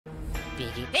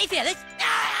Biggie. Hey, fellas.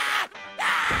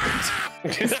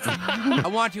 I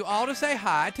want you all to say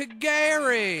hi to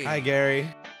Gary. Hi, Gary.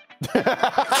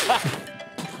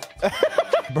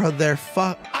 Bro, they're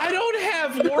I don't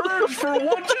have words for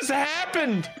what just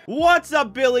happened. What's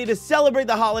up, Billy? To celebrate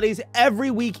the holidays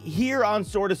every week here on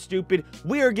Sorta Stupid,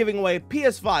 we are giving away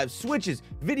PS5, Switches,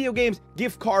 video games,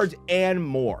 gift cards, and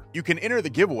more. You can enter the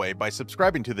giveaway by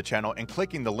subscribing to the channel and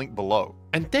clicking the link below.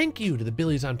 And thank you to the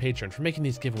Billies on Patreon for making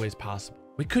these giveaways possible.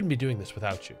 We couldn't be doing this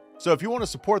without you. So if you want to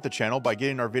support the channel by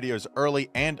getting our videos early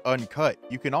and uncut,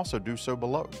 you can also do so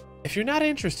below. If you're not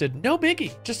interested, no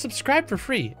biggie. Just subscribe for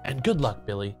free, and good luck,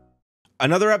 Billy.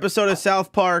 Another episode of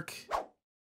South Park.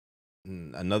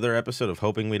 Another episode of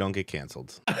hoping we don't get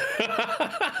canceled.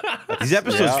 These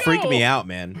episodes freak me out,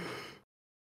 man.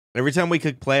 Every time we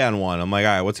could play on one, I'm like,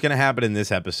 all right, what's going to happen in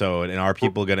this episode? And are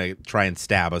people going to try and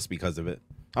stab us because of it?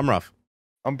 I'm Rough.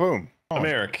 I'm Boom. I'm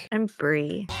Eric. I'm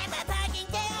Bree.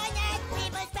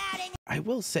 I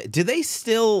will say,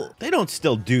 they don't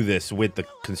still do this with the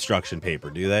construction paper,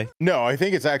 do they? No, I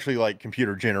think it's actually like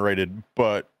computer generated,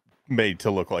 but made to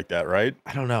look like that, right?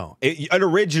 I don't know. It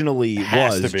originally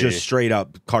was just straight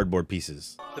up cardboard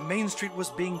pieces. The main street was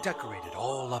being decorated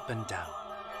all up and down.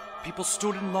 People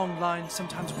stood in long lines,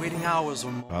 sometimes waiting hours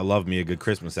or more. I love me a good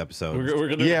Christmas episode. We're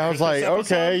gonna I was like,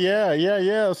 okay,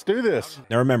 yeah, let's do this.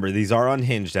 Now remember, these are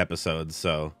unhinged episodes,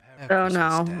 so. Oh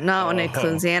no, not when it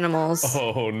includes animals.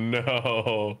 Oh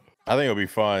no. I think it'll be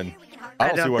fun. I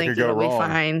don't see don't what think could go it'll be wrong.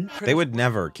 fine. They would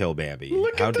never kill Bambi.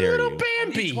 Look How at the dare little you?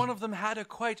 Bambi. Each one of them had a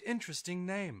quite interesting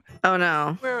name. Oh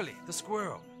no. Squirrely, the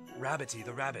squirrel. Rabbity,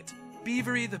 the rabbit.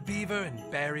 Beavery, the beaver. And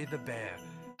Barry, the bear.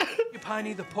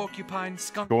 Porcupiney, the porcupine.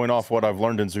 Skunk. Going off what I've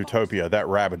learned in Zootopia, that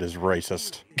rabbit is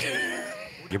racist.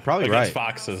 You're probably Against right.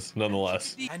 foxes,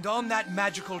 nonetheless. And on that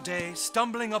magical day,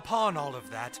 stumbling upon all of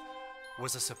that,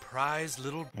 was a surprise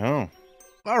little... Oh.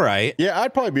 All right. Yeah,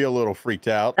 I'd probably be a little freaked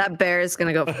out. That bear is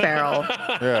gonna go feral.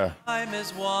 Yeah. Time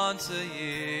is once a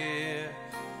year.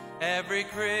 Every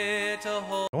critter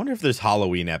holds... I wonder if there's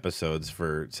Halloween episodes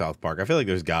for South Park. I feel like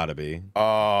there's gotta be.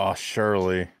 Oh,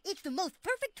 surely. It's the most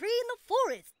perfect tree in the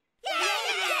forest.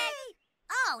 Yay!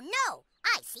 Oh, no.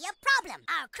 I see a problem.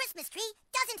 Our Christmas tree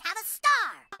doesn't have a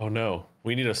star. Oh no,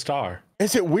 we need a star.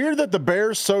 Is it weird that the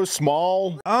bear's so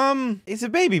small? It's a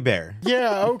baby bear.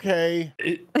 Yeah, okay.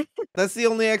 That's the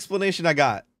only explanation I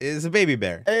got. It's a baby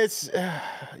bear. It's,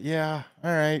 yeah,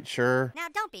 all right, sure. Now,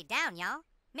 don't be down, y'all.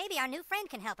 Maybe our new friend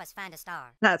can help us find a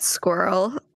star. That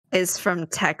squirrel is from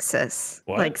Texas,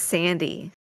 What? like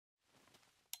Sandy.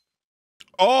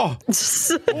 Oh,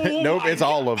 Nope, it's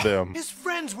all of them. His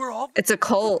friends were all... It's a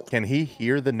cult. Can he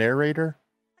hear the narrator?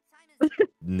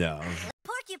 no.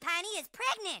 Porcupiney is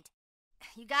pregnant.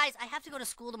 You guys, I have to go to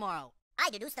school tomorrow.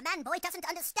 I deduce the man boy doesn't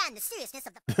understand the seriousness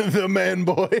of the... The man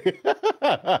boy.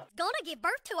 Gonna give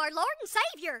birth to our Lord and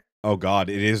Savior. Oh God,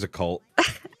 it is a cult.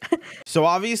 So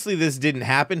obviously this didn't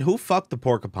happen. Who fucked the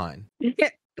porcupine?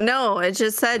 No, it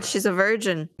just said she's a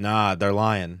virgin. Nah, they're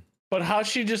lying. But how'd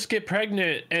she just get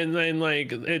pregnant and then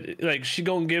like she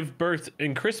gonna give birth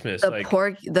in Christmas? The like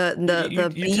the you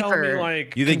telling me, beaver.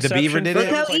 like, You think the beaver conception did Look it?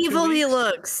 for, how like, 2 evil he weeks?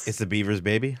 looks. It's the beaver's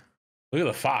baby. Look at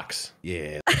the fox.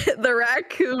 Yeah. The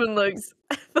raccoon looks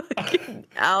fucking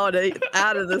out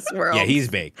of this world. Yeah, he's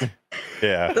baked.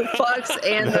 Yeah. The fox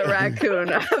and the raccoon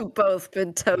have both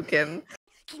been token.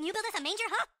 Can you build us a manger,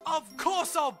 huh? Of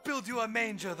course I'll build you a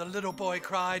manger, the little boy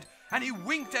cried. And he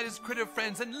winked at his critter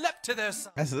friends and leapt to their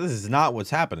side. This is not what's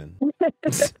happening.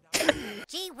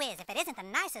 Gee whiz, if it isn't the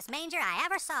nicest manger I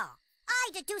ever saw. I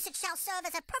deduce it shall serve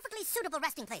as a perfectly suitable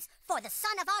resting place for the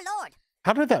Son of our Lord.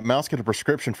 How did that mouse get a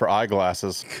prescription for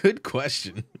eyeglasses? Good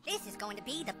question. This is going to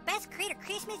be the best critter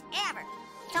Christmas ever.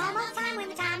 It's almost time when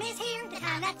the time is here, the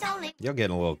time that's only... You're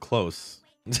getting a little close.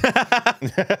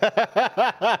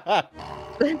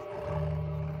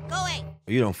 Go away.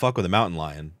 You don't fuck with a mountain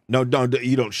lion. No,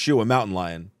 you don't shoo a mountain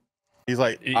lion. He's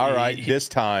like, all right, this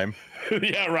time.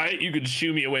 Yeah, right. You could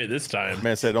shoo me away this time.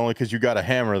 Man said only because you got a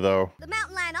hammer, though. The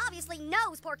mountain lion obviously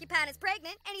knows Porcupine is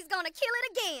pregnant, and he's gonna kill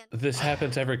it again. This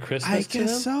happens every Christmas. I to him?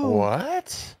 guess so.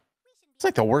 What? It's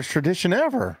like the worst tradition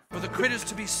ever. For the critters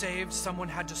to be saved, someone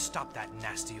had to stop that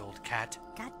nasty old cat,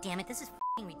 God damn it, this is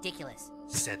f***ing ridiculous.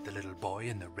 said the little boy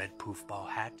in the red poofball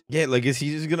hat. Yeah, like, is he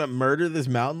just gonna murder this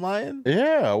mountain lion?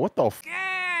 Yeah, what the f?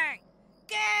 Gang!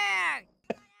 Gang!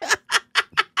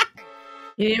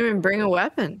 You didn't even bring a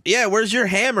weapon. Yeah, where's your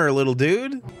hammer, little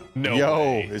dude? No Yo,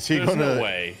 way. is he There's gonna- no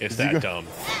way it's is he that gonna- dumb.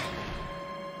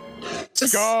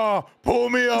 Scar, pull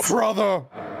me up, brother.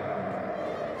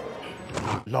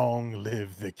 Long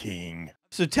live the king.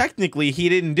 So technically, he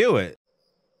didn't do it.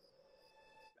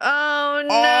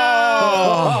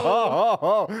 Oh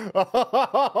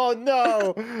Oh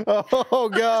no! Oh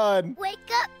God! Wake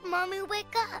up, Mommy,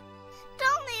 wake up.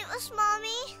 Don't leave us,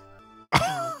 Mommy.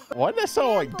 Why did that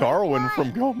sound like Darwin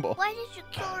from Gumball? Why did you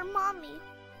kill her, Mommy?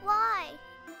 Why?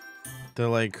 They're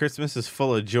like, Christmas is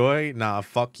full of joy. Nah,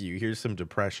 fuck you. Here's some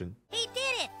depression. He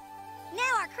did it!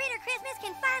 Now our Critter Christmas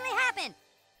can finally happen!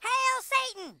 Hail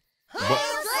Satan!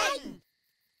 Hail Satan!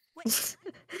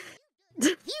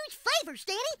 Huge favor,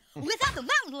 Stanny! Without the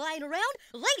mountain lion around,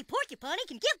 Lady Porcupine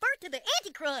can give birth to the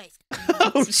Antichrist!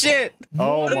 Oh, shit.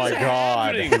 Oh my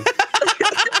God!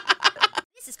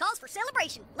 This is cause for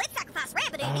celebration. Let's sacrifice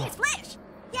Rabbit and eat his flesh!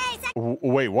 Yay,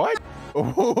 Wait, what? Yo.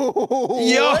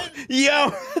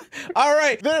 All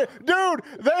right. Dude,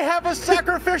 they have a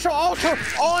sacrificial altar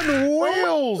on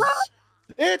wheels.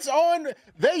 It's on.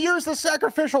 They use the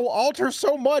sacrificial altar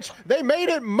so much they made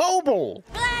it mobile.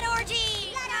 Blood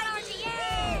orgy! Blood orgy,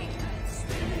 yay!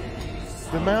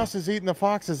 The mouse is eating the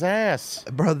fox's ass.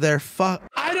 Bro, they're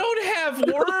I don't have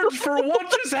words for what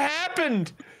just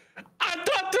happened. I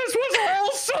thought this was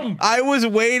wholesome. I was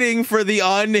waiting for the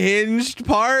unhinged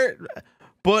part,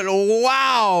 but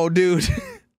wow, dude.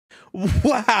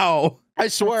 Wow. I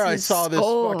swear I saw this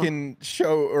fucking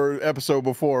show or episode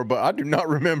before, but I do not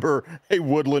remember a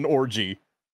woodland orgy.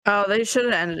 Oh, they should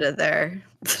have ended it there.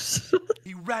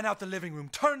 He ran out the living room,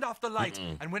 turned off the light,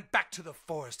 and went back to the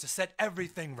forest to set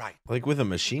everything right. Like with a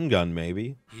machine gun,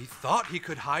 maybe. He thought he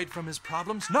could hide from his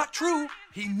problems. Not true.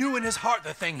 He knew in his heart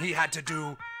the thing he had to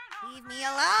do. Leave me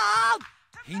alone!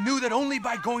 He knew that only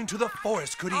by going to the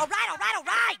forest could he... All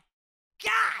right!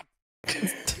 God!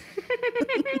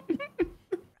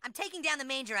 I'm taking down the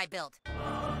manger I built.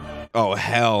 Oh,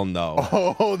 hell no.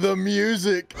 Oh, the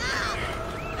music.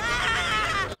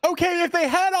 Okay, if they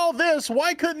had all this,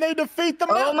 why couldn't they defeat the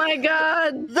mountain? Oh my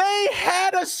God. They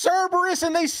had a Cerberus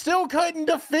and they still couldn't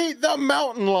defeat the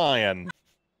mountain lion.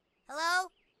 Hello?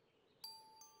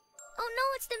 Oh no,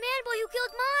 it's the man boy who killed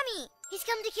Mommy. He's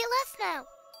come to kill us now.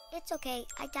 It's okay.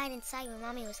 I died inside when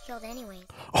Mommy was killed anyways.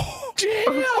 Oh, damn.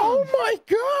 Oh my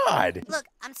God. Look,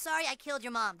 I'm sorry I killed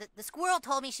your mom. The squirrel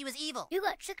told me she was evil. You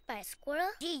got tricked by a squirrel?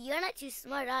 Gee, you're not too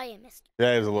smart, are you, mister?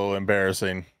 That is a little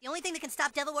embarrassing. The only thing that can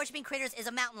stop devil-worshipping critters is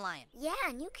a mountain lion. Yeah,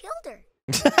 and you killed her.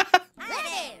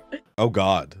 Hi there. Oh,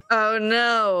 God. Oh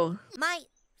no. My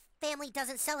family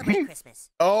doesn't celebrate Christmas.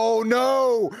 Oh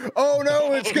no. Oh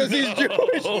no, it's because he's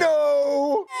Jewish.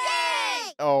 No.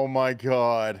 Yay! Oh my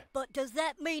God. But does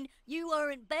that mean you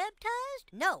aren't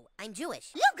baptized? No, I'm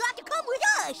Jewish. You got to come with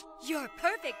us! You're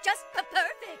perfect, just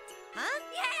perfect! Huh?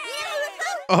 Yeah!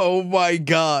 Oh, my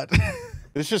God.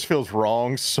 This just feels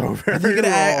wrong. So Are very they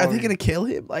wrong. gonna kill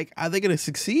him? Like, are they gonna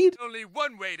succeed? Only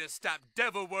one way to stop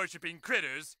devil-worshipping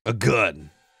critters. A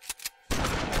gun.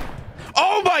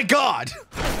 Oh, my God.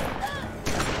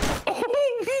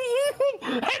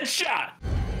 Headshot.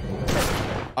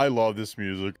 I love this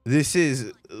music. This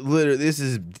is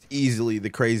easily the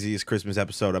craziest Christmas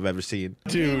episode I've ever seen.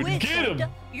 Dude, Wait, get him.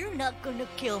 Santa, you're not gonna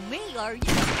kill me, are you?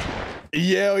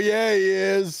 Yeah, yeah, he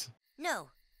is. No,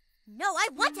 I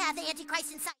want to have the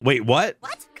Antichrist inside. Wait, what?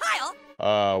 What? Kyle?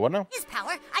 What now? His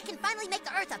power, I can finally make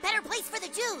the Earth a better place for the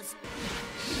Jews.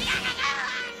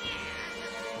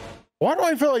 Why do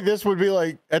I feel like this would be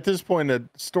like, at this point, a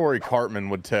story Cartman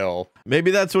would tell?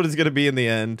 Maybe that's what it's gonna be in the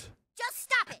end. Just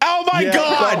stop it. Oh my Yeah.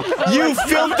 God! You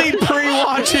filthy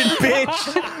pre-watching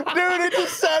bitch! Dude, it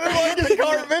just sounded like a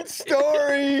Cartman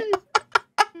story.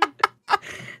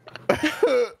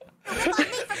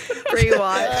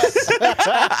 Rewatch.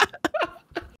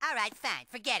 All right, fine,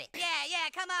 forget it. Yeah,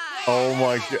 come on. Oh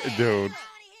my God, dude.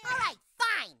 All right,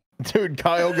 fine. Dude,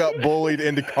 Kyle got bullied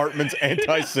into Cartman's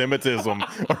anti-Semitism.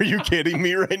 Are you kidding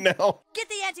me right now? Get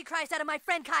the Antichrist out of my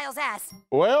friend Kyle's ass.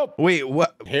 Well, Wait,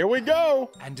 what? here we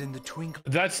go. And in the twinkling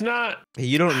That's not.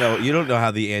 You don't know how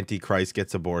the Antichrist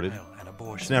gets aborted. of an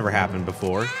abortion. It's never happened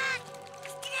before.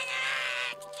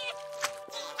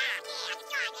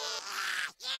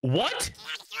 What?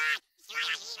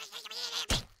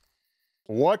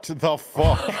 What the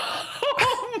fuck?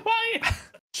 Oh my.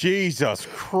 Jesus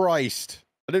Christ.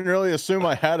 I didn't really assume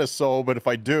I had a soul, but if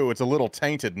I do, it's a little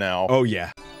tainted now. Oh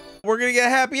yeah. We're gonna get a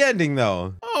happy ending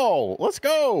though. Oh, let's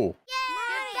go.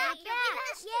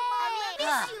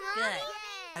 Good.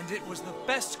 And it was the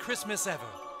best Christmas ever.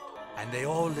 And they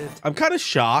all lived, I'm kind of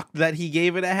shocked that he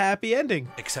gave it a happy ending.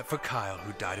 except for Kyle,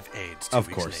 who died of AIDS Of 2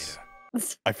 weeks course. later.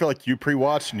 I feel like you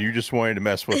pre-watched and you just wanted to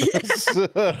mess with us.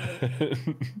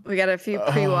 We got a few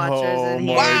pre-watchers Oh in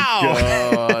my here.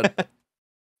 Wow. God.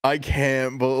 I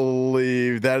can't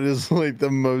believe that is like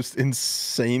the most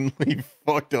insanely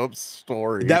fucked up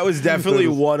story. That was definitely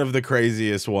one of the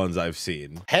craziest ones I've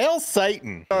seen. Hail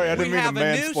Satan. Sorry, I didn't mean to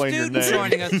mansplain your name.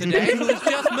 Joining us today who has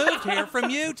just moved here from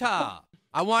Utah.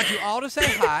 I want you all to say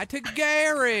hi to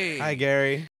Gary. Hi,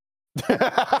 Gary.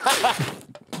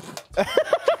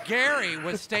 Gary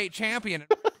was state champion.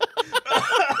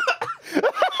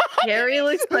 Gary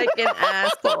looks like an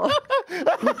asshole.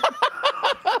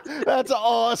 That's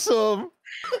awesome.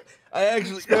 I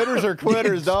actually Spitters are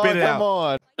quitters, dog. Spit it Come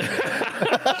out.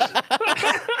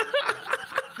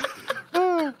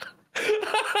 on.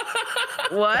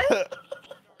 What?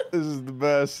 This is the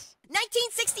best.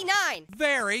 1969.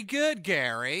 Very good,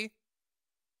 Gary.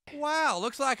 Wow,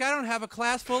 looks like I don't have a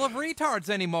class full of retards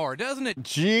anymore, doesn't it?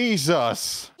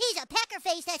 Jesus. He's a pecker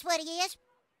face, that's what he is.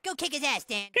 Go kick his ass,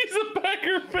 Dan. He's a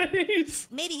pecker face.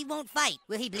 Maybe he won't fight.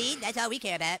 Will he bleed? That's all we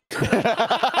care about.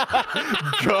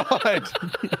 God.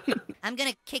 I'm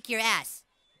gonna kick your ass,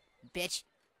 bitch.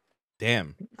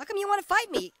 Damn. How come you want to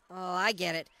fight me? Oh, I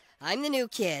get it. I'm the new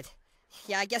kid.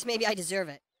 Yeah, I guess maybe I deserve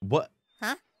it. What?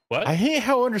 Huh? What? I hate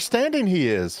how understanding he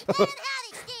is. Howdy,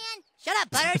 Stan. Shut up,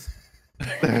 Butters.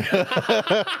 What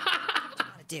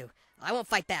to do? I won't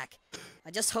fight back.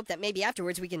 I just hope that maybe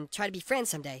afterwards we can try to be friends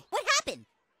someday. What happened?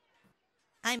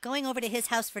 I'm going over to his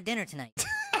house for dinner tonight.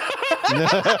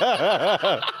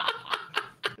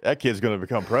 That kid's gonna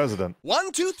become president.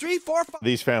 1, 2, 3, 4, 5.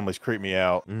 These families creep me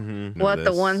out. What,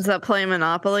 the ones that play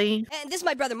Monopoly? And this is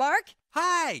my brother Mark,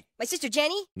 Hi. my sister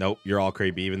Jenny. Nope, you're all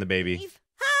creepy, even the baby. Eve.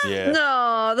 Yeah.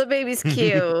 No, the baby's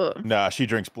cute. Nah, she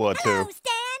drinks blood Hello, too.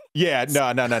 Stan. Yeah,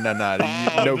 no.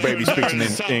 No baby speaks in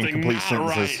There's something incomplete not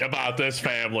sentences. right about this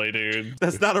family, dude.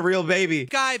 That's not a real baby.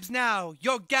 Skypes now,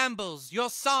 your gambles, your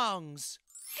songs.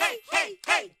 Hey, hey,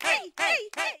 hey, hey, hey,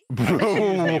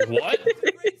 hey. What?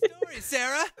 Great story,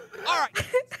 Sarah. All right.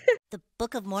 The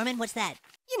Book of Mormon, what's that?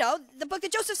 You know, the book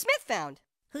that Joseph Smith found.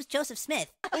 Who's Joseph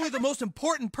Smith? Only the most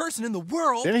important person in the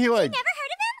world. Didn't he like? Never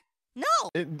heard of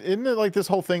him? No. Isn't it like this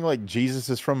whole thing like Jesus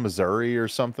is from Missouri or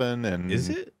something? And Is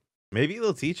it? Maybe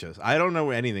he'll teach us. I don't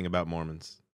know anything about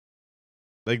Mormons.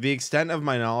 Like, the extent of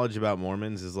my knowledge about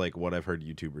Mormons is like what I've heard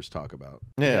YouTubers talk about.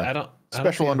 Yeah, I don't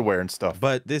special see- underwear and stuff.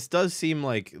 But this does seem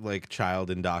like child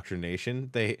indoctrination.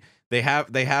 They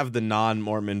have the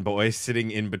non-Mormon boy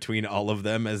sitting in between all of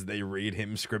them as they read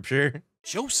him scripture.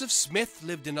 Joseph Smith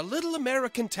lived in a little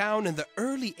American town in the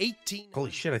early 1800s. Holy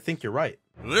shit, I think you're right.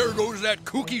 There goes that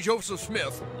kooky Joseph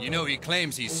Smith. You know, he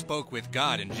claims he spoke with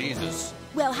God and Jesus.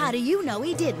 Well, how do you know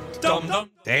he didn't? Dum-dum.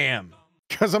 Damn.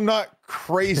 Because I'm not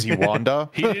crazy, Wanda.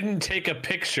 He didn't take a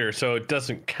picture, so it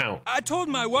doesn't count. I told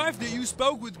my wife that you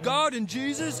spoke with God and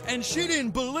Jesus, and she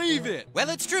didn't believe it. Well,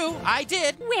 it's true. I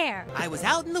did. Where? I was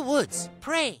out in the woods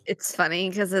praying. It's funny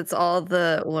because it's all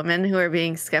the women who are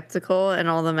being skeptical and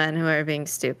all the men who are being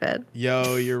stupid.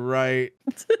 Yo, you're right.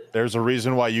 There's a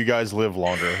reason why you guys live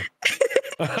longer.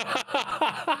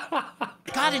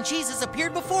 God and Jesus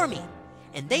appeared before me,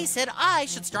 and they said I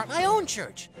should start my own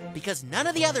church because none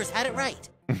of the others had it right.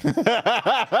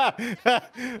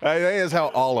 That is how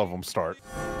all of them start.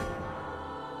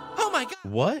 Oh my God.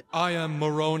 What? I am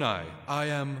Moroni. I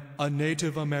am a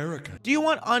Native American. Do you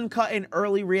want uncut and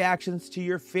early reactions to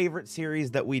your favorite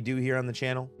series that we do here on the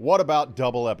channel? What about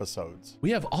double episodes? We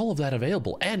have all of that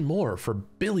available and more for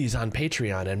Billies on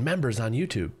Patreon and members on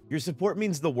YouTube. Your support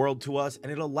means the world to us,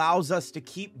 and it allows us to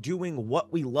keep doing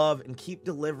what we love and keep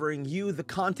delivering you the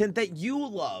content that you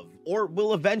love or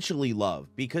will eventually love,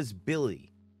 because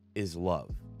Billy is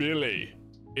love. Billy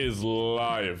is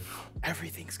live.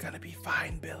 Everything's gonna be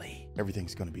fine, Billy.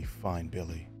 Everything's gonna be fine,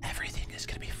 Billy. Everything is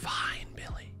gonna be fine,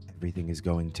 Billy. Everything is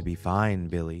going to be fine,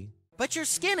 Billy. But your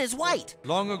skin is white.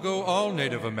 Long ago, all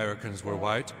Native Americans were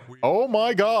white. Oh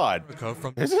my God.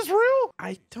 Is this real?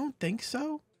 I don't think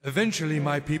so. Eventually,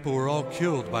 my people were all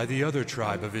killed by the other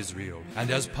tribe of Israel. And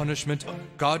as punishment,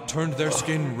 God turned their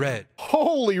skin red.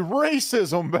 Holy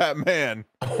racism, Batman.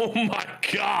 Oh my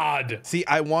God. See,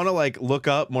 I want to like look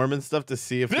up Mormon stuff to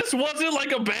see if This wasn't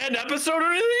like a bad episode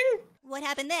or anything? What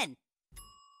happened then?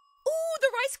 Ooh, the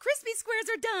Rice Krispie squares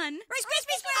are done. Rice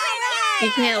Krispie Square!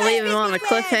 You can't leave him on a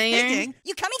Krispie Square! cliffhanger.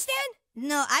 You coming, Stan?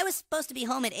 No, I was supposed to be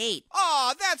home at 8.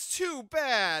 Aw, that's too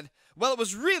bad. Well, it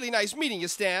was really nice meeting you,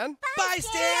 Stan. Bye,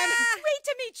 Stan! Great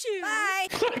to meet you. Bye!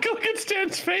 Look at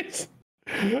Stan's face.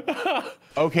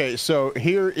 Okay, so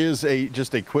here is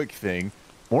just a quick thing.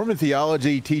 Mormon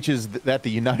theology teaches that the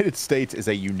United States is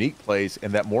a unique place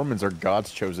and that Mormons are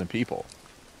God's chosen people,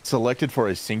 selected for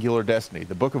a singular destiny.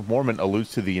 The Book of Mormon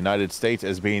alludes to the United States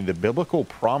as being the biblical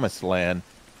promised land,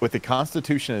 with the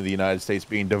Constitution of the United States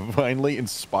being divinely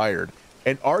inspired.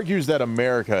 and argues that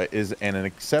America is an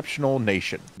exceptional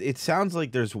nation. It sounds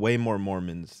like there's way more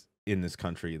Mormons in this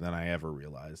country than I ever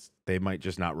realized. They might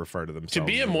just not refer to themselves. To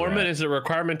be a Mormon is a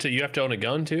requirement to you have to own a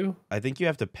gun too? I think you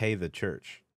have to pay the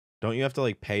church. Don't you have to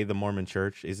like pay the Mormon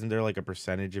church? Isn't there like a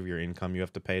percentage of your income you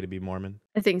have to pay to be Mormon?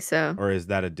 I think so. Or is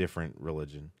that a different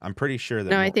religion? I'm pretty sure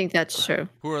that. No, I think that's true.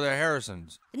 Who are the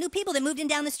Harrisons? The new people that moved in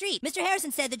down the street. Mr.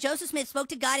 Harrison said that Joseph Smith spoke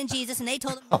to God and Jesus, and they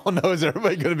told him. Oh no, is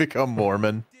everybody going to become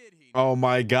Mormon? Oh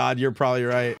my God, you're probably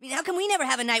right. I mean, how come we never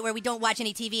have a night where we don't watch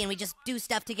any TV and we just do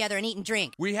stuff together and eat and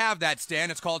drink? We have that, Stan.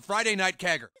 It's called Friday Night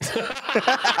Kegger.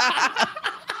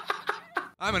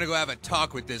 I'm gonna go have a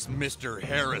talk with this Mr.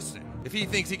 Harrison. If he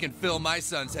thinks he can fill my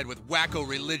son's head with wacko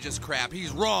religious crap,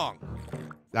 he's wrong.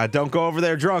 Don't go over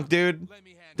there drunk, dude.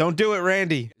 Don't do it,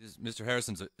 Randy. Mr.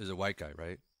 Harrison is a white guy,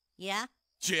 right? Yeah?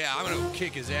 Yeah, I'm gonna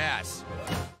kick his ass.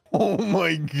 Oh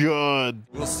my God.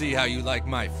 We'll see how you like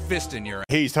my fist in your ass.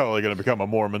 He's totally going to become a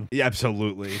Mormon. Yeah,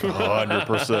 absolutely.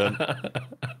 100%.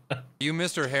 You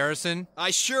Mr. Harrison?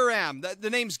 I sure am. The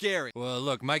name's Gary. Well,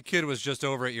 look, my kid was just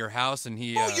over at your house and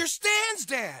he, Oh, you're Stan's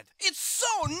dad. It's so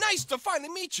nice to finally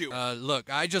meet you.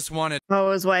 Look, I just wanted...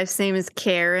 Oh, his wife's name is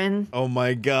Karen. Oh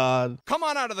my God. Come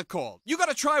on out of the cold. You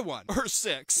gotta try one. Or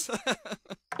 6.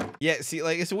 Yeah, see,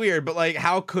 like, it's weird, but like,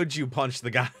 how could you punch the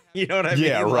guy? You know what I mean?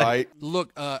 Yeah, Like, right.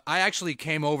 Look, I actually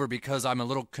came over because I'm a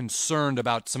little concerned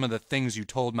about some of the things you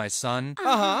told my son.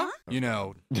 Uh-huh. You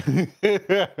know.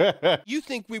 You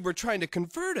think we were trying to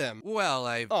convert him? Well,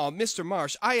 Oh, Mr.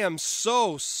 Marsh, I am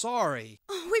so sorry.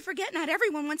 Oh, we forget not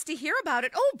everyone wants to hear about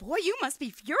it. Oh, boy, you must be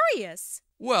furious.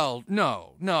 Well,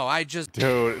 no, I just...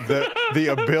 Dude, the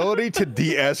ability to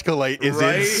de-escalate is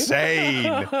insane.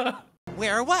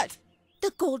 Where or what?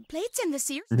 The gold plates in the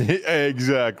Sears?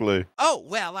 Exactly. Oh,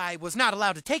 well, I was not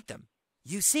allowed to take them.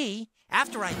 You see,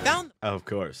 after I found them, of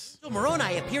course,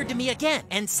 Moroni appeared to me again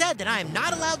and said that I am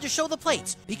not allowed to show the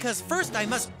plates because first I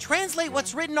must translate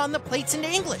what's written on the plates into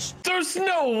English. There's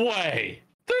no way.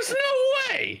 There's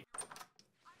no way.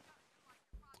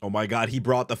 Oh my God, he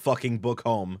brought the fucking book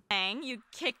home. You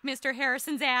kicked Mr.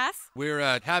 Harrison's ass?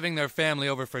 We're having their family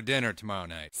over for dinner tomorrow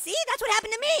night. See, that's what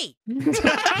happened to me.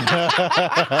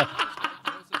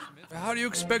 How do you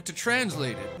expect to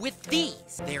translate it? With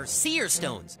these, they're seer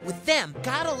stones. With them,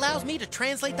 God allows me to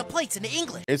translate the plates into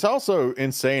English. It's also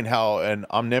insane how an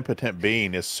omnipotent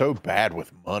being is so bad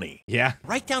with money. Yeah.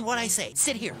 Write down what I say.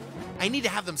 Sit here. I need to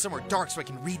have them somewhere dark so I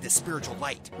can read the spiritual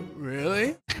light.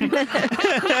 Really?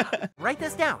 Write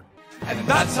this down. And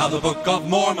that's how the Book of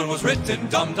Mormon was written.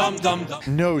 Dum dum dum dum.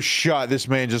 No shot. This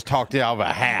man just talked out of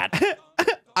a hat.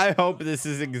 I hope this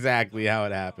is exactly how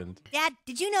it happened. Dad,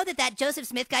 did you know that Joseph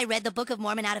Smith guy read the Book of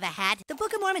Mormon out of a hat? The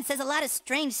Book of Mormon says a lot of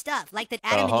strange stuff, like that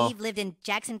Adam and Eve lived in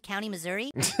Jackson County,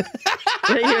 Missouri.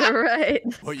 You're right.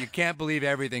 Well, you can't believe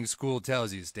everything school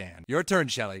tells you, Stan. Your turn,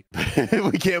 Shelley.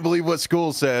 We can't believe what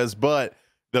school says, but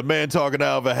the man talking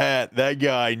out of a hat, that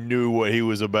guy knew what he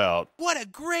was about. What a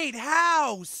great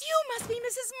house! You must be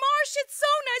Mrs. Marsh. It's so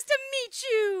nice to meet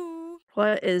you.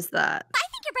 What is that? I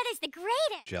think your brother's the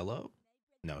greatest. Jello?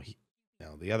 No,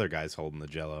 the other guy's holding the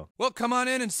Jello. Well, come on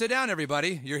in and sit down,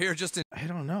 everybody. You're here just in... I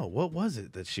don't know. What was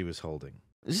it that she was holding?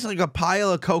 Is this like a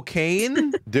pile of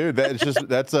cocaine? Dude,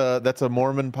 that's a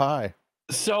Mormon pie.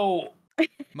 So...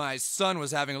 My son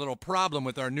was having a little problem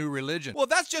with our new religion. Well,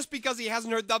 that's just because he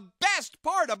hasn't heard the best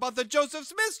part about the Joseph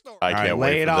Smith story. I can't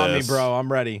wait lay it for on this. me, bro.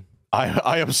 I'm ready.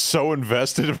 I am so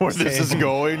invested in where this is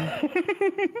going.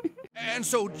 And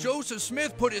so Joseph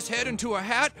Smith put his head into a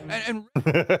hat and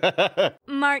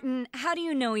Martin, how do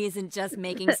you know he isn't just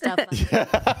making stuff up?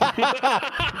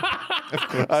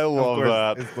 I love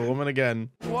that. It's the woman again.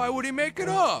 Why would he make it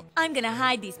up? I'm gonna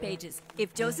hide these pages.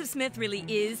 If Joseph Smith really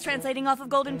is translating off of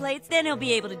golden plates, then he'll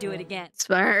be able to do it again.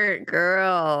 Smart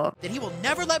girl. That he will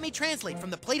never let me translate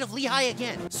from the plate of Lehi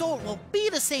again. So it will be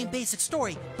the same basic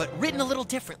story, but written a little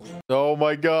differently. Oh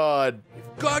my God.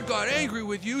 If God got angry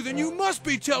with you, then you must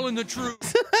be telling the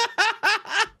truth.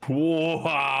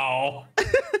 Wow.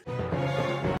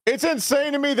 It's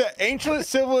insane to me that ancient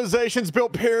civilizations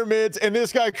built pyramids and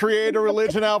this guy created a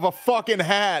religion out of a fucking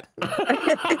hat.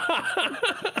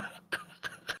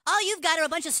 All you've got are a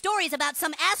bunch of stories about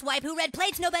some asswipe who read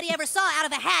plates nobody ever saw out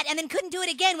of a hat and then couldn't do it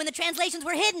again when the translations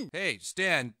were hidden. Hey,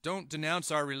 Stan, don't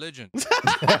denounce our religion. Yeah,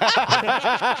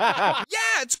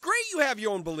 it's great you have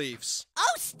your own beliefs.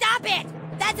 Oh, stop it!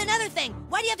 That's another thing.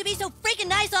 Why do you have to be so freaking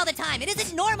nice all the time? It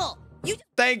isn't normal.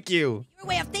 Thank you. Your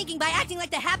way of thinking by acting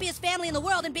like the happiest family in the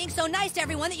world and being so nice to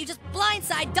everyone that you just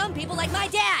blindside dumb people like my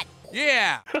dad.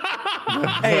 Yeah.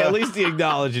 Hey, at least he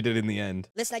acknowledged it in the end.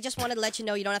 Listen, I just wanted to let you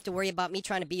know you don't have to worry about me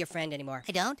trying to be your friend anymore.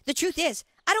 I don't? The truth is,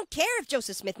 I don't care if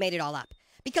Joseph Smith made it all up.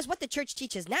 Because what the church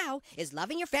teaches now is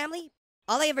loving your family.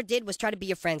 All I ever did was try to be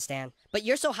your friend, Stan. But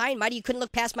you're so high and mighty you couldn't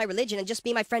look past my religion and just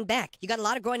be my friend back. You got a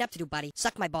lot of growing up to do, buddy.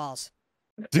 Suck my balls.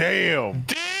 Damn.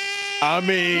 I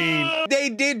mean, they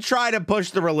did try to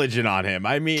push the religion on him.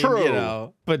 I mean, True. you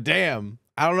know, but damn,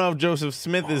 I don't know if Joseph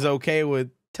Smith is okay with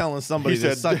telling somebody he to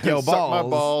said, suck your balls. Suck my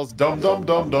balls. Dum, dum,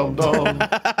 dum, dum, dum.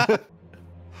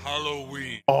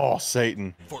 Halloween. Oh,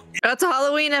 Satan. That's a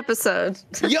Halloween episode.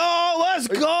 Yo, let's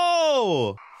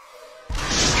go.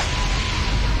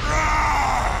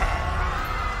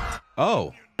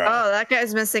 Oh. Oh, that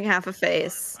guy's missing half a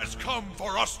face. Has come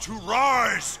for us to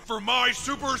rise for my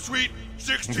super sweet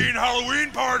 16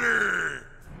 Halloween party.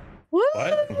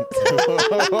 What?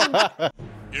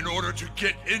 In order to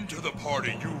get into the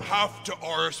party, you have to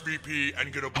RSVP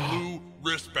and get a blue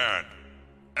wristband.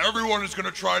 Everyone is going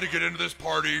to try to get into this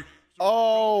party.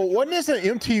 Oh, wasn't this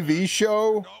an MTV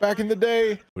show back in the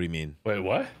day? What do you mean? Wait,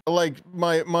 what? Like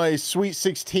my Sweet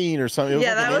 16 or something. It was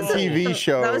Yeah, like that an was MTV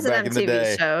show that was an back in the MTV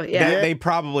day. show. Yeah. They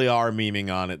probably are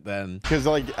memeing on it then. Because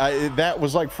like that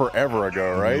was like forever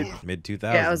ago, right? Mid 2000s.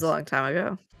 Yeah, it was a long time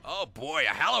ago. Oh boy,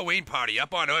 a Halloween party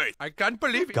up on Earth. I can't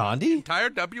believe it. Gandhi? Entire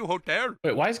W Hotel.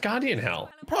 Wait, why is Gandhi in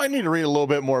hell? Probably need to read a little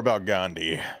bit more about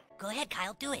Gandhi. Go ahead,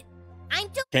 Kyle, do it. I'm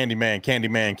doing. Candyman,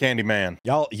 Candyman, Candyman.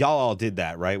 Y'all all did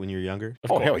that, right? When you were younger?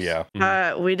 Oh, hell yeah.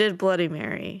 We did Bloody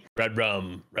Mary. Red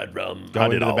rum, red rum. Go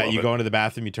into the you go into the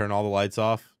bathroom, you turn all the lights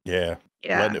off. Yeah.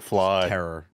 Yeah. Letting it fly.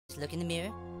 Terror. Just look in the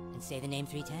mirror and say the name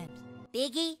 3 times.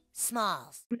 Biggie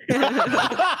Smalls. Yo,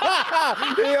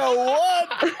 what?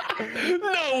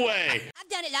 No way. I've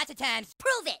done it lots of times.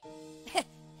 Prove it.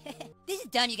 This is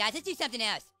dumb, you guys. Let's do something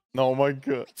else. Oh my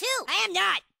god. 2. I am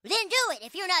not. Then do it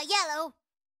if you're not yellow.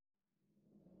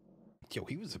 Yo,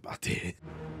 he was about to.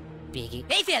 Biggie.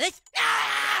 Hey, fellas.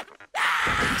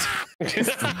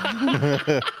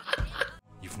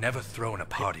 You've never thrown a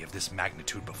party of this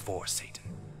magnitude before, Satan.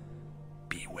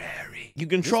 Be wary. You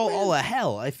control all of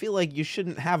hell. I feel like you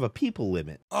shouldn't have a people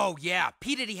limit. Oh, yeah.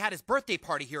 P. Diddy had his birthday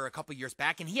party here a couple years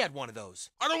back, and he had one of those.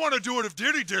 I don't want to do it if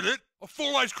Diddy did it. A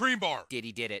full ice cream bar.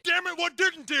 Diddy did it. Damn it, what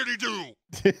didn't Diddy do?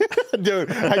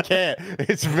 Dude, I can't.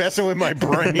 It's messing with my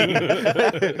brain.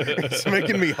 It's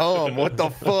making me hum. What the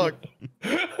fuck?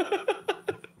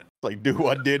 Like, do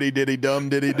what diddy diddy dumb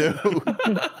diddy do?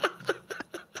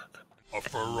 A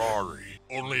Ferrari.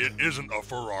 Only it isn't a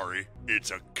Ferrari.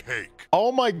 It's a cake.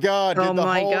 Oh my god. Did Oh the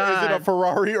my whole is it a God.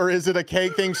 Ferrari or is it a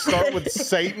cake thing start with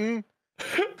Satan?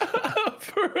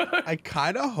 I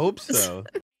kind of hope so.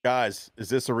 Guys, is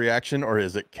this a reaction or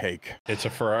is it cake? It's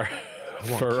a Ferrari.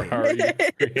 Ferrari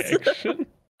reaction.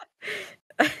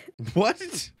 What?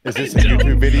 Is this a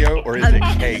YouTube video or is it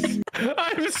cake?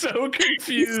 I'm so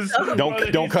confused.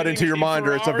 Don't cut into your mind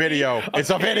or it's a video.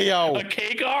 It's a video. A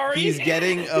cake Ari? He's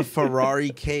getting a Ferrari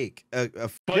cake. But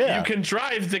Yeah. you can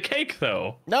drive the cake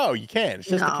though. No, you can't. It's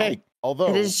just No. a cake. Although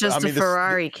It is just I mean, a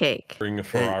Ferrari cake. Bring a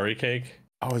Ferrari cake.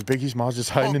 Oh, is Biggie Smalls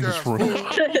just hiding in this room?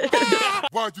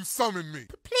 Why'd you summon me?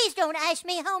 Please don't ask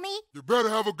me, homie. You better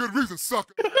have a good reason,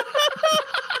 sucker.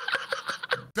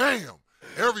 Damn.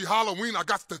 Every Halloween, I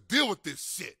got to deal with this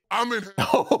shit. I'm in.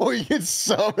 Oh, you get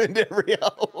summoned every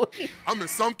Halloween. I'm in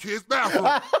some kid's bathroom.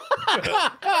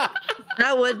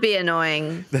 That would be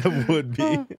annoying. That would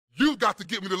be. You got to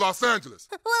get me to Los Angeles.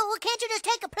 Well, can't you just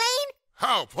take a plane?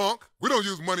 How, punk? We don't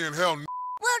use money in hell.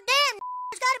 Well, damn,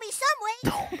 there's got to be some way.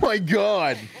 Oh my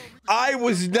god. I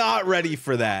was not ready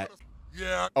for that.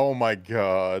 Yeah. Oh my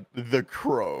god. The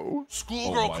Crow.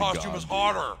 Schoolgirl my costume God, is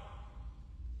harder.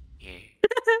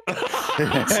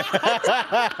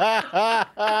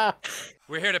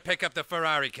 We're here to pick up the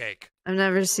Ferrari cake. I've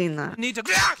never seen that. Need to.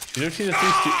 You ever seen the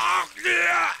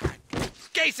Three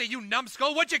Casey, you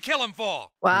numbskull, what'd you kill him for?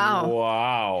 Wow.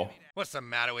 Wow. What's the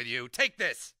matter with you? Take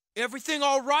this. Everything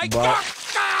all right?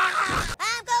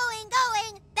 I'm going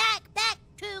back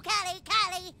to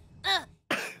Cali.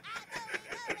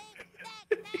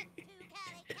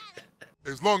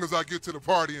 As long as I get to the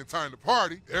party in time to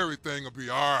party, everything will be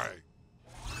all right.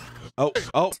 Oh. Wait,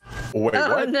 Oh what?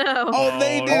 no. Oh,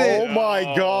 they did Oh it. my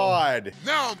god.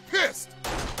 Now I'm pissed.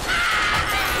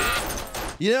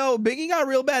 You know, Biggie got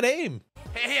real bad aim.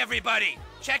 Hey, everybody,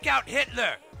 check out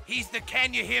Hitler. He's the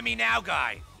can you hear me now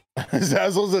guy.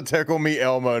 Zazzle's a tickle me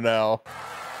Elmo now.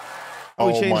 Oh,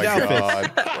 he changed my outfits.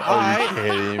 god. Are you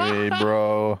kidding me,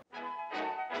 bro?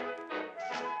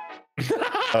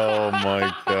 Oh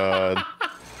my god.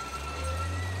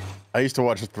 I used to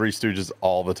watch the Three Stooges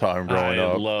all the time growing I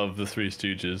up. love the Three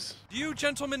Stooges. Do you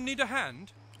gentlemen need a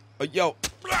hand? Yo.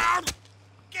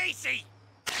 Casey,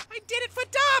 I did it for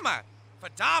Dahmer. For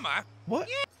Dahmer? What?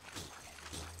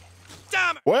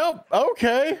 Dahmer. Well,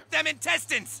 okay. Them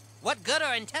intestines. What good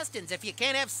are intestines if you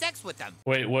can't have sex with them?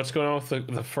 Wait, what's going on with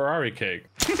the Ferrari cake?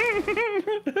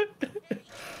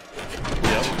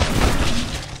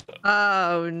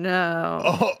 Oh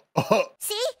no.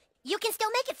 See? You can still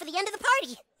make it for the end of the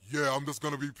party. Yeah, I'm just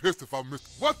gonna be pissed if I miss.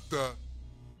 What the?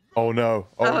 Oh no.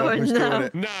 Oh no. Who's doing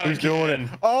it? No, Who's doing it?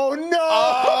 Oh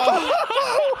no!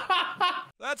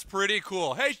 That's pretty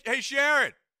cool. Hey,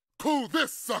 Sharon. Cool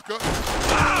this, sucker.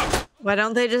 Why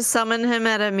don't they just summon him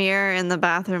at a mirror in the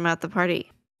bathroom at the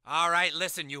party? All right,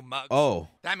 listen, you mugs. Oh.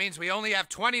 That means we only have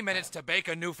 20 minutes to bake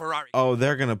a new Ferrari. Oh,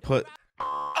 they're gonna put.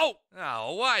 Oh,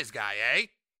 a wise guy, eh?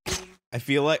 I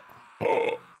feel like.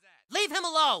 Leave him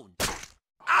alone.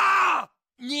 Ah!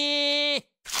 Yeah.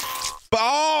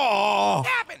 Oh! What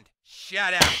happened?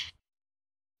 Shut up.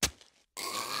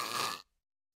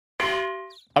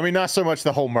 I mean, not so much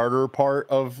the whole murder part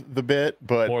of the bit,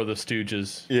 but more the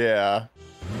Stooges. Yeah.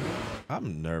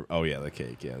 I'm nervous. Oh yeah, the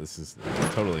cake. Yeah, this is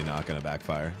totally not gonna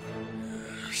backfire.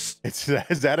 Is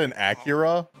that an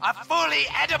Acura? A fully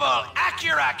edible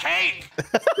Acura cake.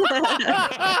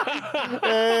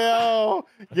 Hell,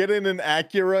 getting an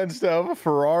Acura instead of a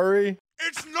Ferrari.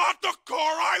 It's not the car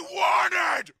I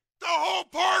wanted. The whole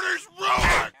party's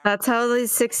ruined. That's how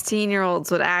these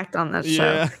 16-year-olds would act on this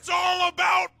show. It's all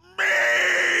about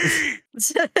me.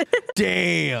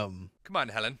 Damn. Come on,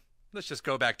 Helen. Let's just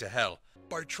go back to hell.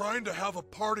 By trying to have a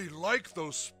party like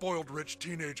those spoiled rich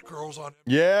teenage girls on.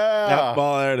 Yeah. Yep,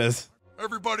 well, there it is.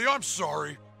 Everybody, I'm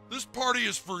sorry. This party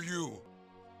is for you.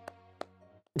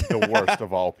 The worst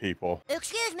of all people.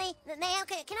 Excuse me, ma'am,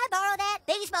 can I borrow that?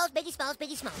 Biggie Smalls, Biggie Smalls,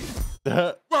 Biggie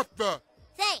Smalls. What the?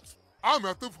 Thanks. I'm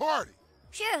at the party.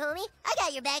 Sure, homie. I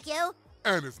got your back, yo.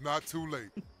 And it's not too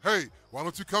late. Hey, why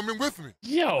don't you come in with me?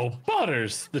 Yo,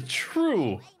 Butters, the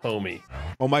true homie.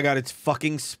 Oh my god, it's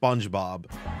fucking SpongeBob.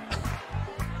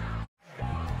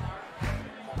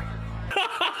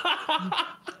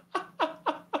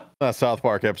 That South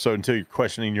Park episode until you're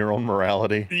questioning your own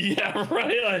morality. Yeah,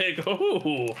 right. Like,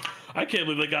 oh, I can't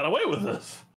believe they got away with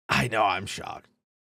this. I know, I'm shocked.